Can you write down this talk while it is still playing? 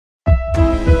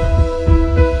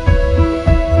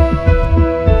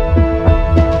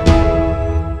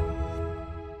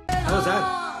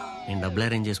డబ్బులు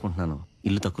అరేంజ్ చేసుకుంటున్నాను.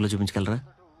 ఇల్లు తక్కువలో చూపించగలరా?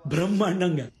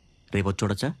 బ్రహ్మాండంగా. రేపు వచ్చి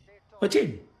చూడొచ్చా?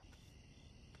 వచ్చేయండి.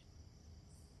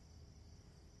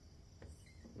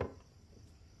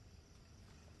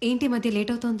 ఏంటి మధ్య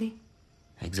లేట్ అవుతోంది?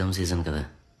 ఎగ్జామ్ సీజన్ కదా,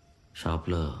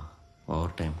 షాప్లో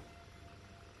ఓవర్ టైం.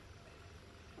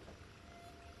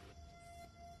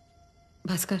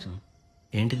 భాస్కర్,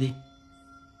 ఏంటిది?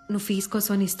 నువ్వు ఫీజు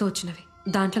కోసం అని ఇస్తూ వచ్చినవి,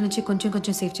 దాంట్లో నుంచి కొంచెం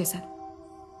కొంచెం సేవ్ చేశాను.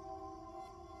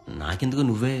 నాకెందుకు,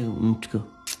 నువ్వే ఉంచుకో.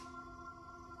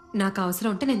 నాకు అవసరం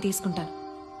ఉంటే నేను తీసుకుంటాను.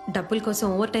 డబ్బుల కోసం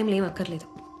ఓవర్ టైంలు ఏం అక్కర్లేదు.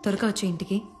 త్వరగా వచ్చే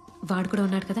ఇంటికి, వాడు కూడా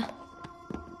ఉన్నాడు కదా.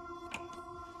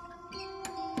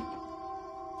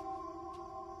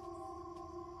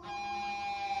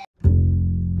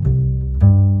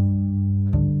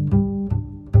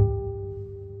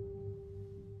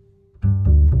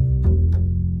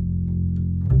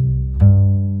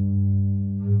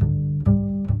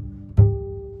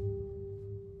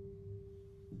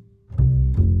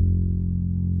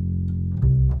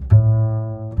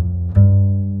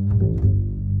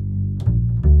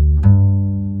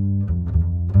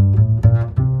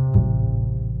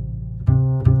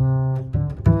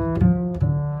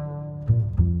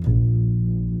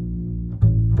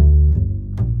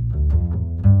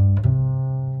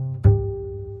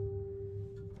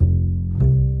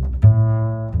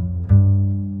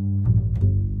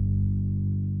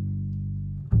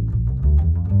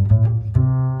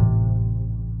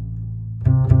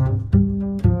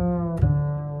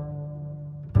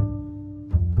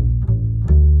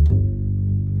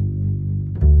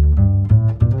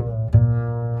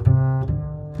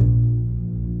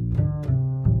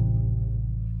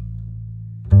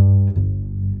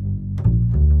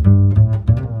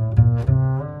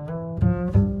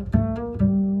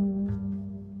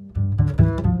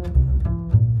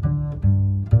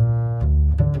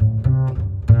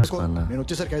 నేను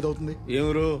వచ్చేసరికి 5 అవుతుంది.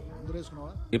 ఏమరు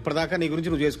ఇప్పటిదాకా నీ గురించి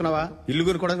నువ్వు చేసుకున్నావా? ఇల్లు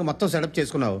కొనుక్కోవడానికి మొత్తం సెటప్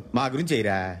చేసుకున్నావు, మా గురించి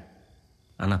అయ్యిరా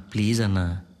అన్నా. ప్లీజ్ అన్నా.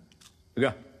 ఇక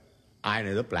ఆయన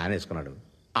ఏదో ప్లాన్ వేసుకున్నాడు,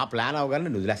 ఆ ప్లాన్ అవగానే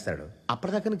నేను వదిలేస్తాడు.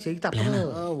 అప్పటిదాకా నీకు చెయ్యి తప్ప.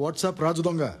 వాట్సాప్ రాజు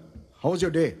దొంగ, హౌస్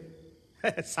యువర్ డే?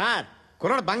 సార్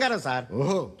కుర్రాడు బంగారం సార్.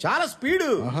 ఓహో, చాలా స్పీడు.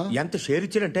 ఎంత షేర్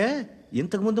ఇచ్చాడంటే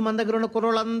ఇంతకు ముందు మన దగ్గర ఉన్న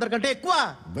కుర్రోళ్ళందరికంటే ఎక్కువ.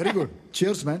 Very good,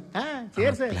 cheers man.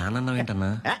 Plan అన్నావు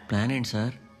ఏంటన్నా? ప్లాన్ ఏంటి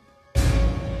సార్?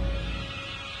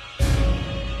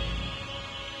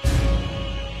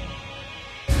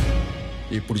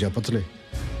 ఇప్పుడు చెప్పచ్చులే,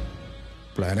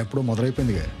 ప్లాన్ ఎప్పుడో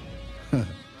మొదలైపోయింది.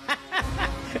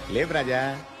 లేదు రాజా.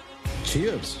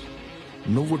 చియర్స్.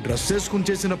 నువ్వు డ్రెస్ వేసుకుని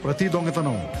చేసిన ప్రతి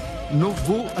దొంగతనం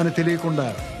నువ్వు అని తెలియకుండా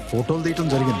ఫోటోలు తీయటం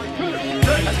జరిగింది.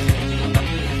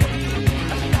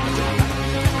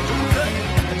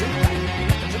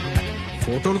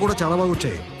 ఫోటోలు కూడా చాలా బాగా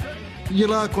వచ్చాయి.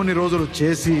 ఇలా కొన్ని రోజులు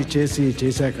చేసి చేసి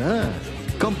చేశాక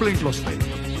కంప్లైంట్లు వస్తాయి.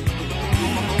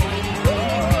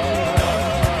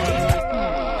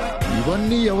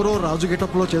 ఇవన్నీ ఎవరో రాజు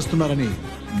గెటప్లో చేస్తున్నారని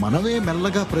మనమే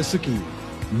మెల్లగా ప్రెస్కి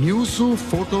న్యూస్,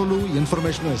 ఫోటోలు,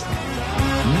 ఇన్ఫర్మేషన్ వేస్తాం.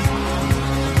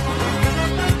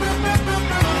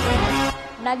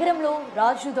 నగరంలో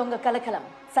రాజు దొంగ కలకలం.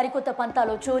 సరికొత్త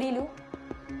పంతాలో చోరీలు.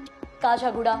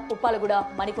 కాజాగూడ, ఉప్పాలగూడ,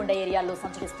 మణికొండ ఏరియాల్లో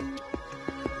సంచరిస్తుంది.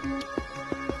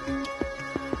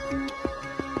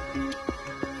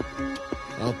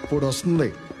 అప్పుడు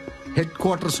వస్తుంది హెడ్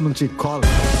క్వార్టర్స్ నుంచి call.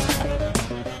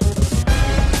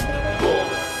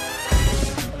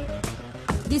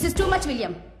 This is too much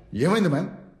William. ఏమైంది మ్యామ్?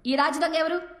 ఈ రాజు దొంగ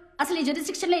ఎవరు? అసలు ఈ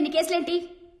జ్యూరిస్డిక్షన్ లో ఇన్ని కేసులేంటి?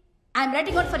 I'm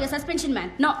writing out for your suspension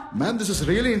man. No ma'am, this is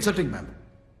really insulting ma'am.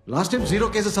 Last time 0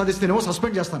 cases సాధిస్తేనేమో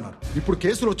suspend చేస్తున్నారు, ఇప్పుడు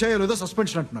కేసులు వచ్చాయో లేదో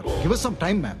సస్పెన్షన్ అంటున్నారు. Give us some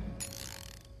time ma'am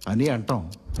అని అంటాం.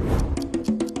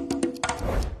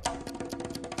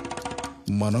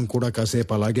 మనం కూడా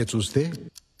కాసేపు అలాగే చూస్తే.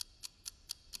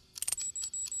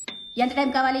 ఎంత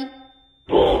టైం కావాలి?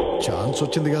 ఛాన్స్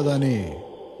వచ్చింది కదా అని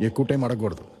ఎక్కువ టైం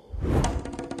అడగకూడదు.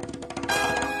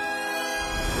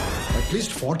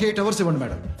 అట్లీస్ట్ 48 hours ఇవ్వండి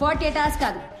మేడం. 48 hours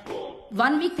కాదు,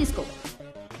 1 week తీసుకో.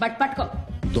 బట్ పట్టుకో.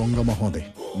 దొంగ మహోదయ్,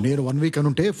 నేను 1 week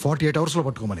అనుంటే 48 hours లో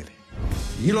పట్టుకోమనేది.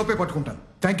 ఈ లోపే పట్టుకుంటాను.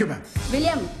 Thank you ma'am.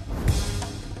 విలియం,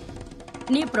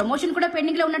 నీ ప్రమోషన్ కూడా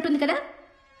పెండింగ్ లో ఉన్నట్టుంది కదా,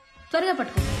 త్వరగా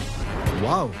పట్టుకో.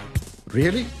 Wow,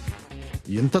 really?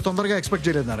 ఇంత తొందరగా ఎక్స్పెక్ట్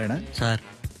చేయలేదు నారాయణ సార్.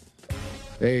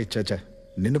 ఏ చచ్చా,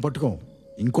 నిన్ను పట్టుకోం,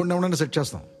 ఇంకొన్ని ఎవరైనా సెట్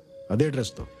చేస్తాం అదే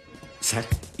డ్రెస్తో. సార్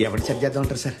ఎవరు సెట్ చేద్దాం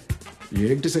అంటారు సార్?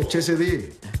 ఏంటి సెట్ చేసేది?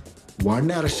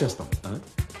 వాడినే అరెస్ట్ చేస్తాం.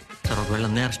 సార్ ఒకవేళ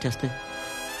అన్నీ అరెస్ట్ చేస్తే?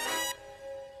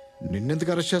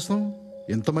 నిన్నెందుకు అరెస్ట్ చేస్తాం?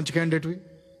 ఎంత మంచి క్యాండిడేట్వి,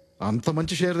 అంత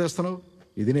మంచి షేర్ చేస్తున్నావు.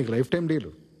 ఇది నీకు లైఫ్ టైం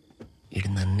డీల్. ఇది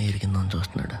నన్ను ఎరిగిందని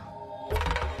చూస్తున్నాడు.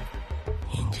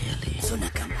 ఏం చేయాలి?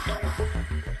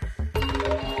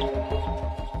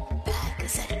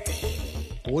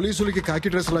 పోలీసులకి కాకి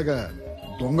డ్రెస్ లాగా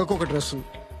దొంగకు ఒక డ్రెస్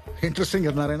ఇంట్రెస్టింగ్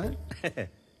అన్నారాయణ.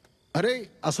 అరే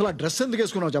అసలు ఆ డ్రెస్ ఎందుకు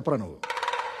వేసుకున్నావు చెప్పరా నువ్వు?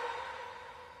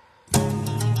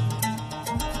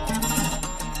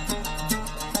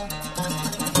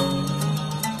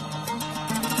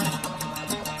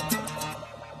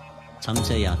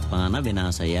 సంశయాత్మాన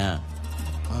వినాశయ.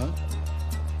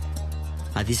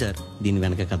 అది సార్ దీని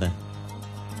వెనక కథ.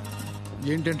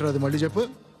 ఏంటంటారు అది మళ్ళీ చెప్పు.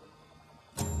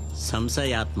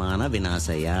 సంశయాత్మాన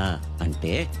వినాశయ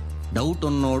అంటే డౌట్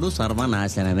ఉన్నోడు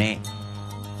సర్వనాశనమే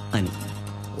అని.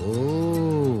 ఓ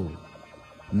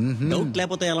డౌట్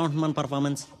లేకపోతే ఎలా ఉంటుంది మన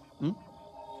పర్ఫార్మెన్స్?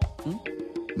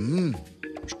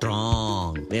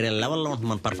 స్ట్రాంగ్ వేరే లెవెల్లో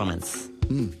ఉంటుంది మన పర్ఫార్మెన్స్.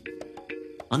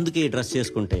 అందుకే ఈ డ్రెస్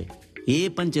చేసుకుంటే ఏ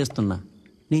పని చేస్తున్నా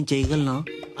నేను చేయగలనా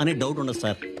అనే డౌట్ ఉండదు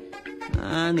సార్.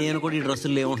 నేను కూడా ఈ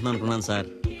డ్రెస్సులు ఏముంటున్నాను అనుకున్నాను సార్,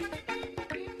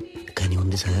 కానీ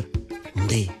ఉంది సార్,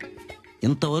 ఉంది.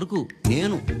 ఇంతవరకు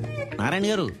నేను నారాయణ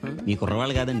గారు మీ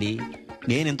కుర్రవాళ్ళు కాదండి,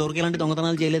 నేను ఇంతవరకు ఇలాంటి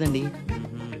దొంగతనాలు చేయలేదండి.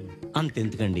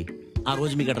 అంతెందుకండి, ఆ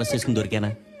రోజు మీకు ఆ డ్రెస్ వేసుకుని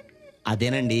దొరికానా?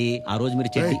 అదేనండి ఆ రోజు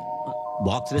మీరు చెట్టి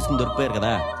బాక్స్ వేసుకుని దొరికిపోయారు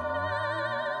కదా.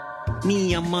 మీ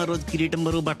అమ్మ రోజు కిరీటం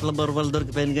బరువు బట్టల బరువులు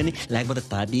దొరికిపోయాను, కానీ లేకపోతే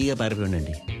తాపీగా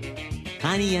పారిపోయానండి.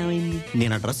 కానీ ఏమైంది,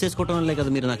 నేను ఆ డ్రెస్ వేసుకోవటం వల్లే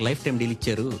కదా మీరు నాకు లైఫ్ టైం డీల్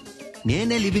ఇచ్చారు.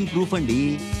 నేనే లివింగ్ ప్రూఫ్ అండి.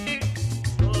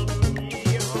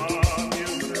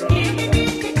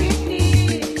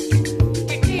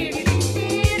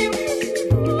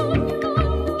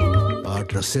 ఆ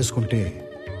డ్రెస్ వేసుకుంటే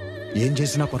ఏం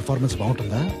చేసినా పర్ఫార్మెన్స్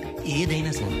బాగుంటుందా?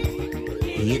 ఏదైనా సార్,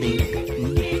 ఏదైనా.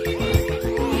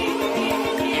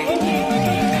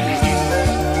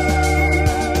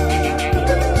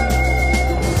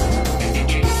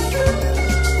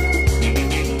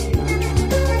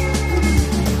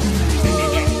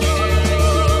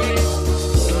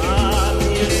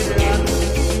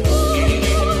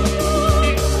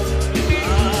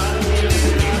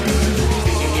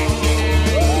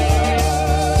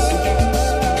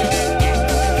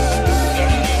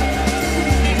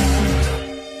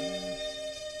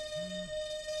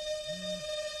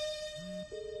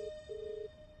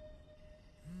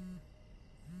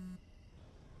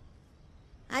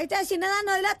 అయితే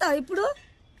చిన్నదాన్ని వదిలేస్తావు ఇప్పుడు,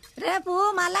 రేపు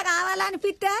మళ్ళా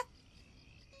కావాలనిపిస్తే?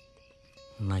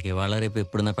 నాకు ఇవాళ రేపు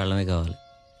ఎప్పుడు నా పెళ్ళమే కావాలి.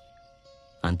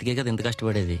 అందుకే కదా ఎంత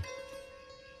కష్టపడేది,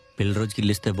 పెళ్లి రోజుకి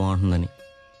ఇల్లు ఇస్తే బాగుంటుందని.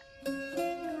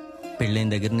 పెళ్ళైన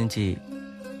దగ్గర నుంచి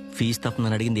ఫీజు తప్ప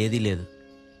నన్ను అడిగింది ఏదీ లేదు,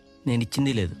 నేను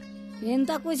ఇచ్చింది లేదు.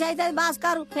 ఎంత ఖుషి అవుతుంది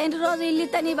భాస్కర్, పెళ్లి రోజు ఇల్లు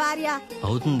ఇస్తా నీ భార్య.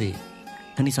 అవుతుంది,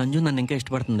 కానీ సంజు నన్ను ఇంకా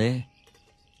ఇష్టపడుతుంది.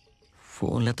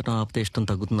 ఫోన్లు ఎత్తడం ఆపితే ఇష్టం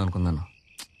తగ్గుతుంది అనుకున్నాను,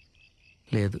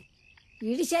 లేదు.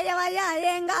 ఇడి చేయవయ్యా,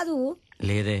 ఏం కాదు.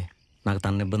 లేదే, నాకు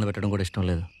తనని ఇబ్బంది పెట్టడం కూడా ఇష్టం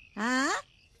లేదు.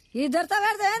 ఇద్దరితో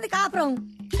పెడతావేంది కాపురం?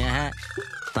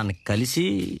 తనని కలిసి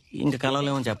ఇంకా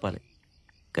కలవలేమని చెప్పాలి,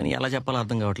 కానీ ఎలా చెప్పాలో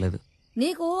అర్థం కావట్లేదు.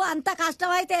 నీకు అంత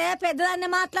కష్టమైతే పెద్దదాన్ని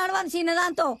మాట్లాడవని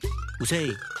చిన్నదాంతో.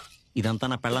 ఉసేయ్, ఇదంతా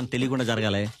నా పెళ్ళని తెలియకుండా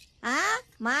జరగాలి.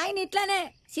 మా ఆయన ఇట్లనే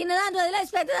చిన్నదాన్ని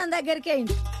వదిలేసి పెద్దదాని దగ్గరికి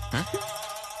అయింది.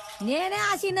 నేనే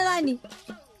ఆ చిన్నదాన్ని.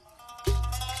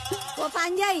 ఓ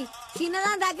పని చేయి,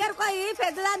 చిన్నదాని దగ్గరకు పోయి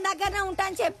పెద్దదాని దగ్గరనే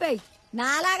ఉంటాను చెప్పాయి,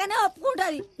 నాలాగానే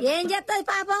ఒప్పుకుంటది. ఏం చెప్తుంది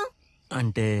పాపం?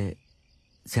 అంటే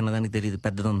చిన్నదానికి తెలియదు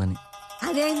పెద్దది ఉందని.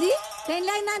 అదేంది,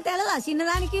 పెళ్ళయిందని తెలదా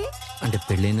చిన్నదానికి? అంటే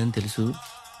పెళ్ళైందని తెలుసు,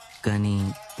 కానీ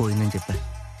పోయిందని చెప్పా.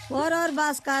 ఓరోరు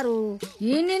భాస్కారు,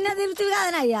 ఈ నిన్న తిరుగుతుంది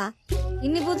కదనయ్యా,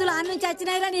 ఇన్ని బుద్ధులు అన్ని నుంచి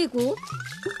వచ్చినాయిరా నీకు.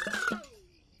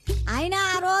 అయినా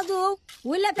ఆ రోజు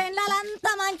ఊళ్ళో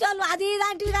పెళ్ళాలంతా మంచోళ్ళు అది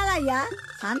ఇదంటివి కదయ్యా,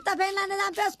 అంత పెళ్ళాన్ని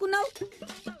చంపేసుకున్నావు.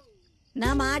 నా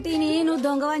మాటిని నువ్వు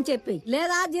దొంగవని చెప్పి,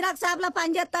 లేదా జిరాక్స్ షాప్ లో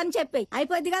పని చేస్తానని చెప్పి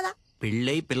అయిపోద్ది కదా.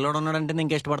 పెళ్ళై పిల్లడు ఉన్నాడంటే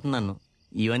నేను ఇష్టపడుతున్నాను.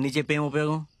 ఇవన్నీ చెప్పేం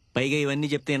ఉపయోగం? పైగా ఇవన్నీ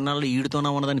చెప్తే ఎన్నాళ్ళు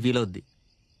ఈడుతోనా ఉన్నదని ఫీల్ అవుద్ది.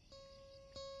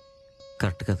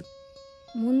 కరెక్ట్ కాదు.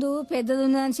 ముందు పెద్దది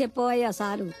ఉందని చెప్పవయ్యా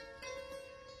సారు.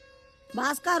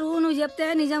 భాస్కరు, నువ్వు చెప్తే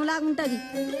నిజంలాగుంటది,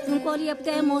 ఇంకోళ్ళు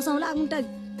చెప్తే మోసంలాగుంటది.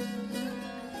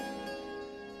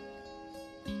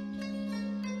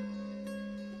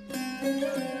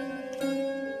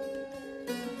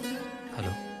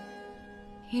 హలో,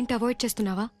 ఏంటి అవాయిడ్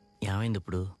చేస్తున్నావా? ఏమైంది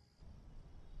ఇప్పుడు?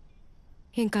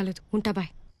 ఏం కాలేదు, ఉంటా,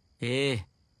 బాయ్.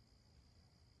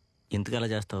 ఎందుకు అలా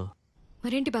చేస్తావు?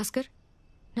 మరేంటి భాస్కర్,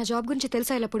 నా జాబ్ గురించి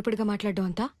తెలుసా ఇలా పొడిపొడిగా మాట్లాడడం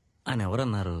అంతా? అని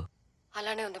ఎవరన్నారు?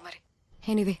 అలానే ఉంది మరి.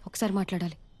 ఎనీవే, ఒకసారి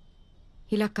మాట్లాడాలి,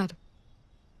 ఇలా కాదు,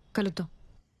 కలుద్దాం,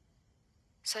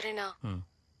 సరేనా?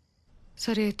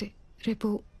 సరే అయితే రేపు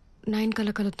 9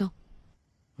 కల్లా కలుద్దాం.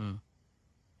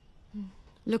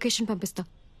 లొకేషన్ పంపిస్తా.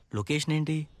 లొకేషన్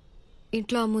ఏంటి?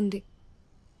 ఇంట్లో అమ్ముంది,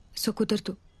 సో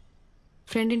కుదరదు,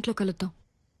 ఫ్రెండ్ ఇంట్లో కలుద్దాం.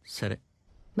 సరే,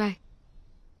 బాయ్.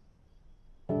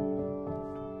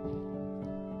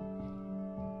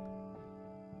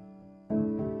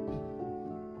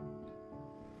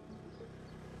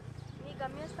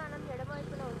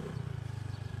 ఎడమవైపున ఉంది.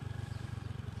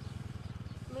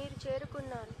 మీరు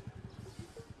చేరుకున్నారు.